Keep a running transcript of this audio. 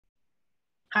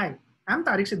Hi, I'm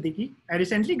Tarique Siddiqui. I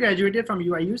recently graduated from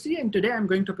UIUC and today I'm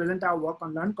going to present our work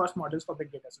on learned cost models for big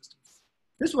data systems.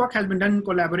 This work has been done in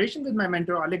collaboration with my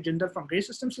mentor Alekh Jindal from Gray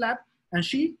Systems Lab and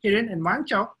Hiren and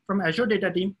Wangchao from Azure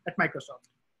Data Team at Microsoft.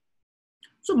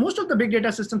 So most of the big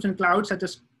data systems in cloud such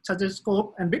as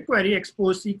Scope and BigQuery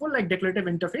expose SQL-like declarative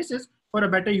interfaces for a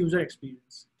better user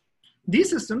experience. These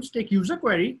systems take user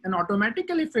query and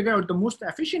automatically figure out the most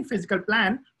efficient physical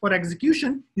plan for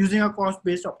execution using a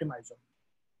cost-based optimizer.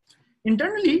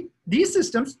 Internally, these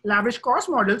systems leverage cost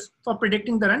models for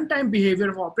predicting the runtime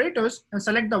behavior of operators and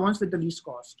select the ones with the least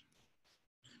cost.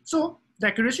 So the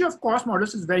accuracy of cost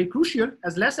models is very crucial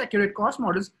as less accurate cost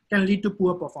models can lead to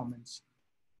poor performance.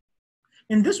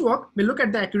 In this work, we look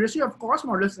at the accuracy of cost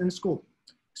models in Scope.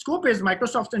 Scope is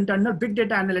Microsoft's internal big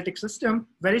data analytics system,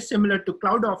 very similar to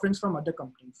cloud offerings from other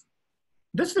companies.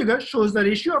 This figure shows the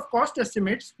ratio of cost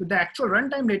estimates with the actual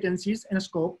runtime latencies in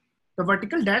Scope. The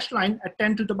vertical dashed line at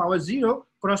 10 to the power 0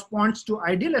 corresponds to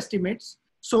ideal estimates.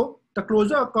 So the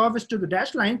closer a curve is to the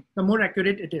dashed line, the more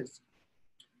accurate it is.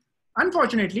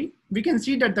 Unfortunately, we can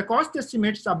see that the cost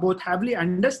estimates are both heavily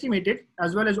underestimated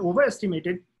as well as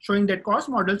overestimated, showing that cost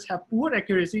models have poor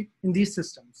accuracy in these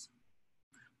systems.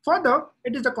 Further,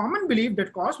 it is a common belief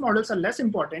that cost models are less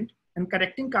important and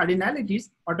correcting cardinalities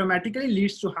automatically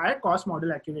leads to higher cost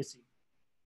model accuracy.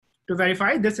 To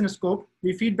verify this in Scope,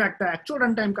 we feed back the actual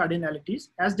runtime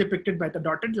cardinalities as depicted by the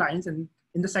dotted lines in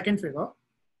the second figure.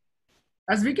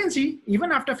 As we can see,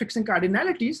 even after fixing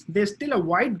cardinalities, there's still a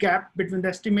wide gap between the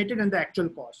estimated and the actual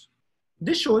cost.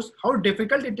 This shows how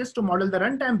difficult it is to model the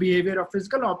runtime behavior of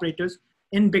physical operators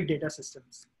in big data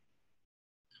systems.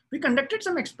 We conducted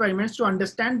some experiments to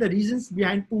understand the reasons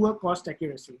behind poor cost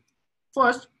accuracy.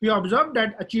 First, we observed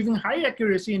that achieving high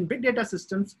accuracy in big data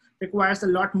systems requires a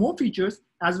lot more features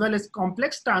as well as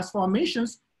complex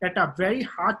transformations that are very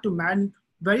hard to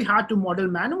model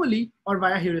manually or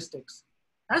via heuristics.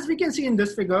 As we can see in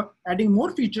this figure, adding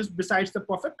more features besides the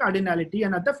perfect cardinality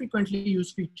and other frequently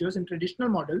used features in traditional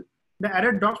model, the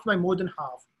error drops by more than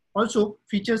half. Also,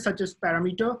 features such as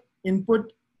parameter,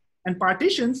 input, and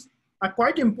partitions are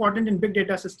quite important in big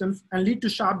data systems and lead to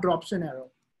sharp drops in error.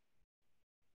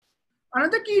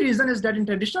 Another key reason is that in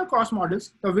traditional cost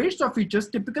models, the weights of features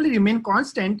typically remain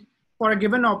constant for a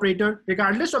given operator,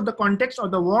 regardless of the context or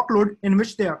the workload in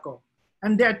which they occur,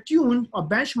 and they are tuned or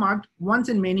benchmarked once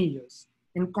in many years.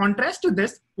 In contrast to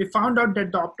this, we found out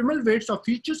that the optimal weights of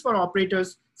features for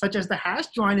operators, such as the hash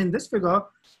join in this figure,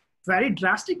 vary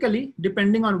drastically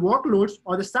depending on workloads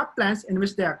or the subplans in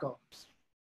which they occur.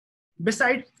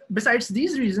 Besides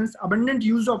these reasons, abundant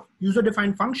use of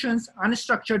user-defined functions,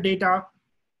 unstructured data,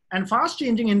 and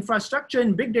fast-changing infrastructure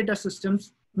in big data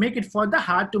systems make it further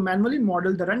hard to manually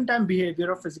model the runtime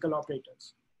behavior of physical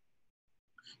operators.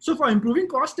 So for improving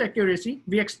cost accuracy,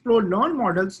 we explore learned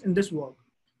models in this work.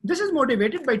 This is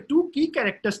motivated by two key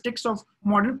characteristics of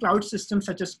modern cloud systems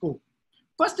such as Scope.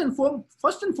 First and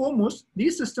foremost,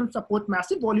 these systems support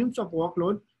massive volumes of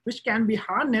workload, which can be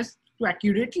harnessed to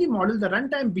accurately model the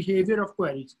runtime behavior of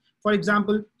queries. For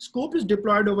example, Scope is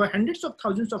deployed over hundreds of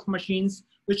thousands of machines,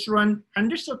 which run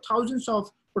hundreds of thousands of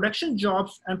production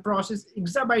jobs and process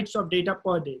exabytes of data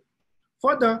per day.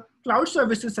 Further, cloud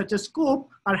services such as Scope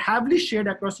are heavily shared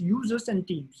across users and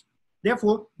teams.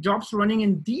 Therefore, jobs running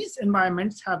in these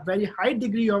environments have very high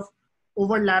degree of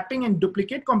overlapping and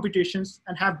duplicate computations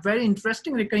and have very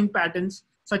interesting recurring patterns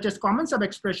such as common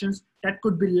sub-expressions that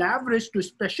could be leveraged to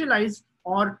specialize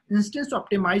or instance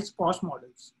optimize cost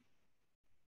models.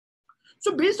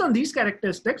 So based on these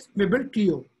characteristics, we built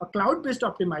Cleo, a cloud-based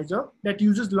optimizer that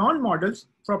uses learned models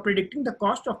for predicting the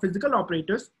cost of physical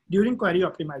operators during query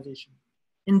optimization.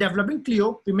 In developing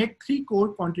Cleo, we make three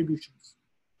core contributions.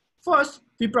 First,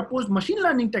 we propose machine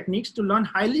learning techniques to learn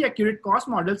highly accurate cost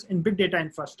models in big data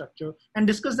infrastructure and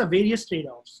discuss the various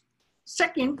trade-offs.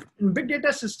 Second, in big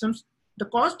data systems, the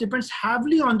cost depends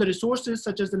heavily on the resources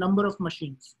such as the number of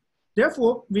machines.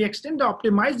 Therefore, we extend the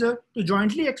optimizer to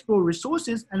jointly explore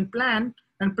resources and plan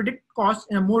and predict costs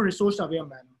in a more resource-aware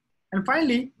manner. And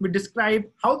finally, we describe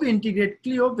how we integrate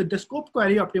Cleo with the Scope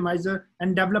query optimizer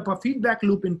and develop a feedback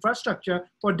loop infrastructure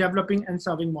for developing and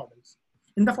serving models.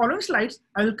 In the following slides,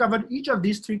 I will cover each of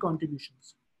these three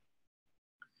contributions.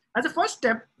 As a first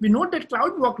step, we note that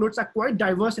cloud workloads are quite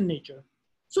diverse in nature.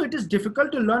 So it is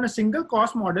difficult to learn a single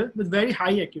cost model with very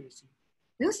high accuracy.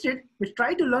 Instead, we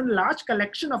try to learn a large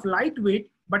collection of lightweight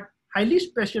but highly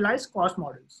specialized cost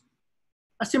models.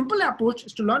 A simple approach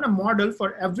is to learn a model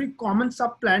for every common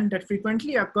subplan that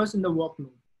frequently occurs in the workload.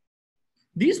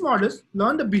 These models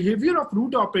learn the behavior of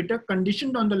root operator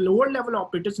conditioned on the lower level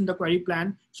operators in the query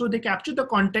plan, so they capture the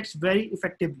context very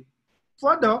effectively.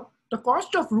 Further, The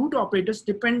cost of root operators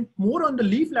depend more on the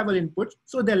leaf level inputs,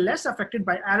 so they're less affected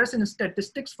by errors in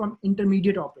statistics from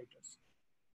intermediate operators.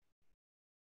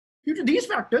 Due to these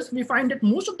factors, we find that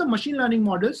most of the machine learning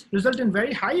models result in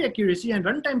very high accuracy and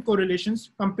runtime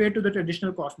correlations compared to the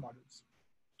traditional cost models.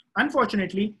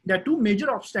 Unfortunately, there are two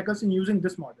major obstacles in using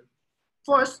this model.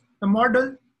 First,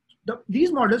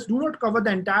 these models do not cover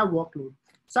the entire workload.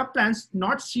 Subplans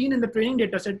not seen in the training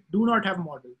dataset do not have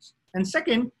models. And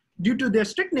second, due to their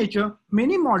strict nature,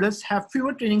 many models have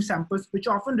fewer training samples, which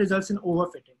often results in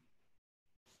overfitting.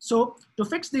 So to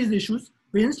fix these issues,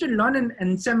 we instead learn an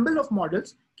ensemble of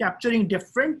models capturing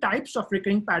different types of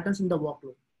recurring patterns in the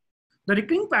workload. The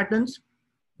recurring patterns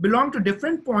belong to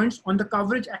different points on the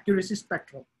coverage accuracy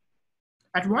spectrum.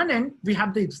 At one end, we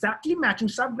have the exactly matching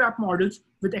subgraph models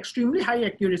with extremely high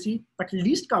accuracy, but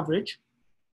least coverage.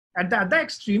 At the other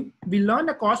extreme, we learn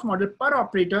a cost model per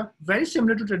operator very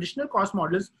similar to traditional cost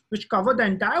models, which cover the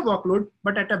entire workload,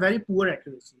 but at a very poor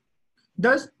accuracy.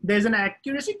 Thus, there's an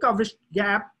accuracy coverage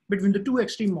gap between the two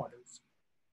extreme models.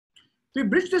 We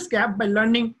bridge this gap by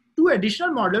learning two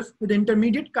additional models with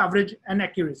intermediate coverage and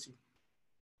accuracy.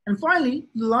 And finally,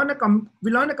 we learn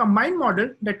a combined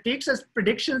model that takes as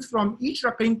predictions from each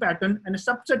recurring pattern and a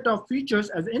subset of features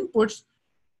as inputs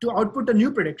to output a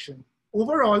new prediction.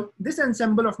 Overall, this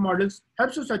ensemble of models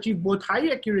helps us achieve both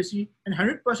high accuracy and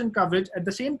 100% coverage at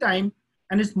the same time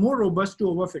and is more robust to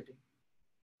overfitting.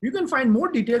 You can find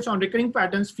more details on recurring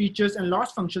patterns, features, and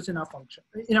loss functions in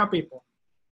our paper.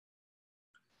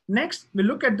 Next, we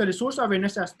look at the resource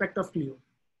awareness aspect of Cleo.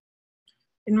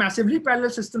 In massively parallel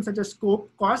systems such as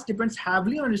scope, cost depends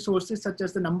heavily on resources such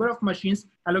as the number of machines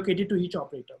allocated to each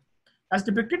operator. As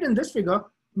depicted in this figure,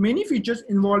 many features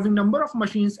involving number of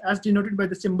machines as denoted by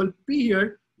the symbol P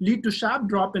here lead to sharp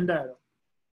drop in the error.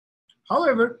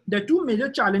 However, there are two major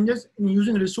challenges in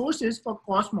using resources for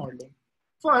cost modeling.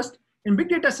 First, in big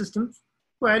data systems,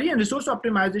 query and resource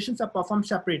optimizations are performed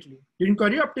separately. During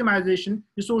query optimization,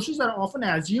 resources are often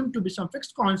assumed to be some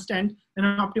fixed constant and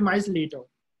optimized later.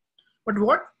 But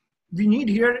what we need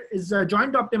here is a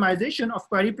joint optimization of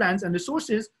query plans and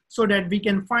resources so that we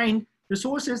can find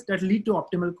resources that lead to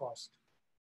optimal cost.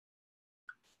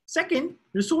 Second,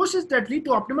 resources that lead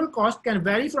to optimal cost can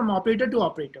vary from operator to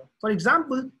operator. For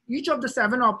example, each of the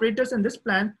 7 operators in this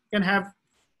plan can have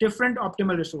different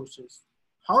optimal resources.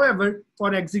 However,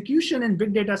 for execution in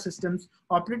big data systems,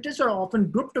 operators are often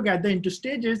grouped together into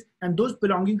stages, and those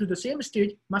belonging to the same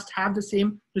stage must have the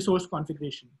same resource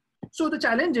configuration. So the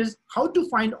challenge is how to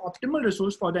find optimal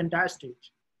resource for the entire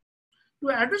stage. To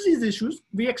address these issues,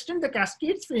 we extend the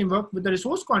Cascades framework with the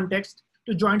resource context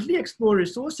to jointly explore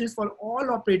resources for all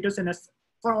operators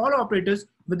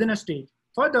within a stage.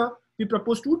 Further, we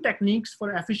propose 2 techniques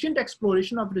for efficient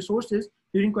exploration of resources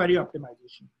during query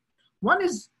optimization. One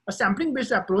is a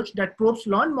sampling-based approach that probes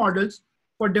learned models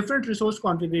for different resource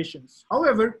configurations.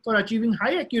 However, for achieving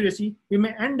high accuracy, we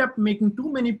may end up making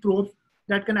too many probes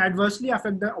that can adversely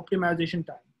affect the optimization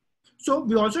time. So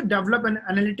we also develop an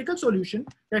analytical solution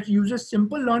that uses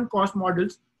simple learned cost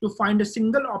models to find a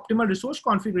single optimal resource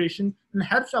configuration and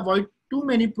helps avoid too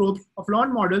many probes of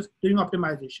learned models during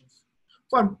optimizations.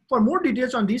 For more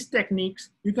details on these techniques,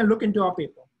 you can look into our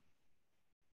paper.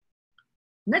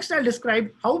 Next, I'll describe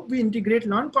how we integrate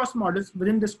learned cost models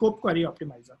within the scope query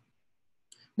optimizer.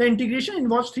 The integration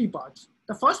involves 3 parts.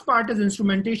 The first part is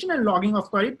instrumentation and logging of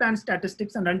query plan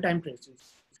statistics and runtime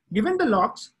traces. Given the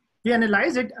logs, we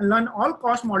analyze it and learn all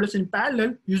cost models in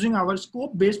parallel using our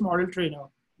scope-based model trainer.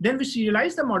 Then we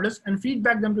serialize the models and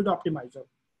feedback them to the optimizer.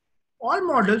 All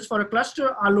models for a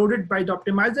cluster are loaded by the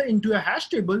optimizer into a hash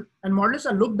table, and models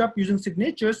are looked up using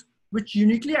signatures which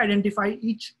uniquely identify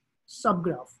each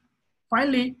subgraph.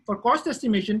 Finally, for cost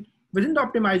estimation, within the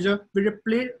optimizer, we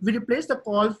replace the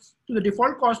calls to the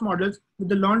default cost models with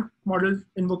the learned model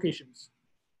invocations.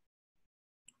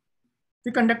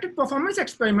 We conducted performance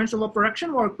experiments over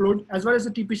production workload as well as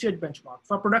the TPC-H benchmark.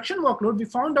 For production workload, we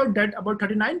found out that about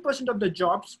 39% of the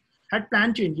jobs had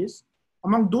plan changes.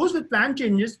 Among those with plan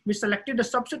changes, we selected a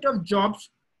subset of jobs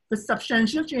with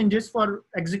substantial changes for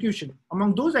execution.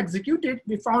 Among those executed,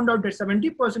 we found out that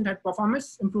 70% had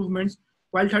performance improvements,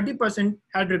 while 30%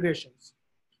 had regressions.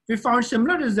 We found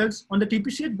similar results on the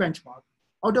TPC-H benchmark.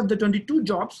 Out of the 22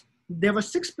 jobs, there were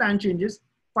 6 plan changes,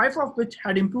 5 of which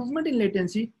had improvement in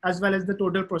latency as well as the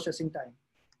total processing time.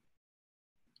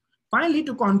 Finally,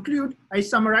 to conclude, I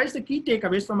summarize the key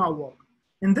takeaways from our work.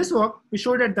 In this work, we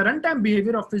showed that the runtime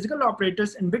behavior of physical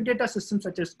operators in big data systems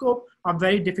such as scope are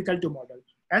very difficult to model.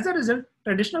 As a result,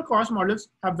 traditional cost models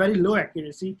have very low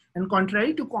accuracy, and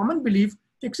contrary to common belief,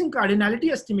 fixing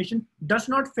cardinality estimation does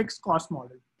not fix cost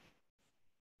model.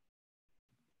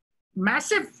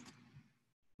 Massive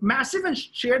Massive and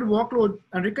shared workload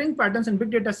and recurring patterns in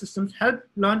big data systems help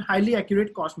learn highly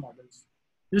accurate cost models.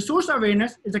 Resource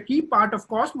awareness is a key part of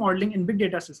cost modeling in big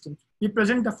data systems. We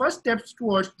present the first steps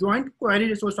towards joint query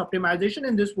resource optimization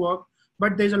in this work,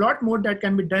 but there's a lot more that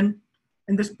can be done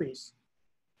in this space.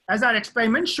 As our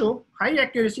experiments show, high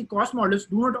accuracy cost models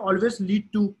do not always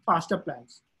lead to faster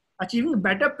plans. Achieving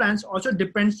better plans also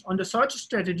depends on the search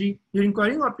strategy during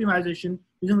query optimization.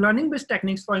 Using learning-based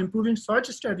techniques for improving search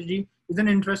strategy is an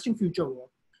interesting future work.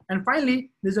 And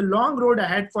finally, there's a long road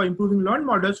ahead for improving learned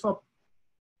models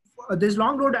there's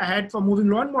long road ahead for moving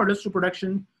learned models to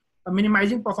production,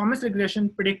 minimizing performance regression,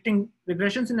 predicting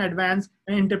regressions in advance,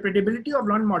 and interpretability of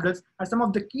learned models are some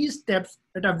of the key steps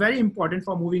that are very important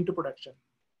for moving to production.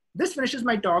 This finishes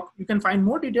my talk. You can find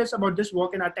more details about this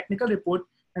work in our technical report,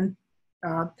 and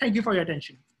thank you for your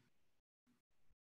attention.